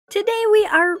Today we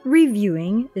are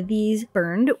reviewing these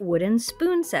burned wooden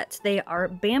spoon sets. They are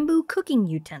bamboo cooking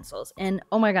utensils, and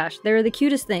oh my gosh, they're the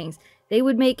cutest things. They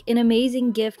would make an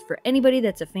amazing gift for anybody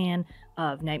that's a fan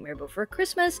of Nightmare Before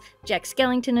Christmas. Jack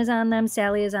Skellington is on them,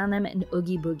 Sally is on them, and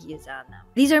Oogie Boogie is on them.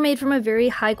 These are made from a very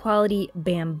high quality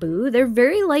bamboo. They're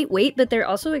very lightweight, but they're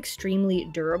also extremely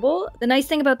durable. The nice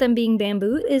thing about them being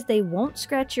bamboo is they won't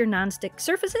scratch your nonstick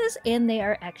surfaces, and they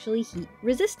are actually heat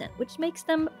resistant, which makes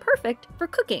them perfect for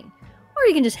cooking. Or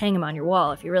you can just hang them on your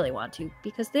wall if you really want to,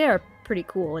 because they are pretty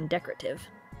cool and decorative.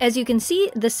 As you can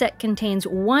see, the set contains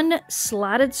one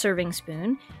slotted serving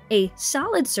spoon, a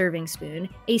solid serving spoon,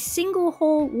 a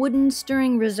single-hole wooden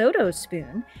stirring risotto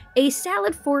spoon, a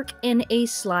salad fork, and a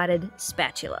slotted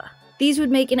spatula. These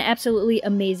would make an absolutely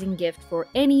amazing gift for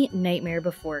any Nightmare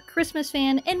Before Christmas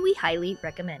fan, and we highly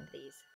recommend these.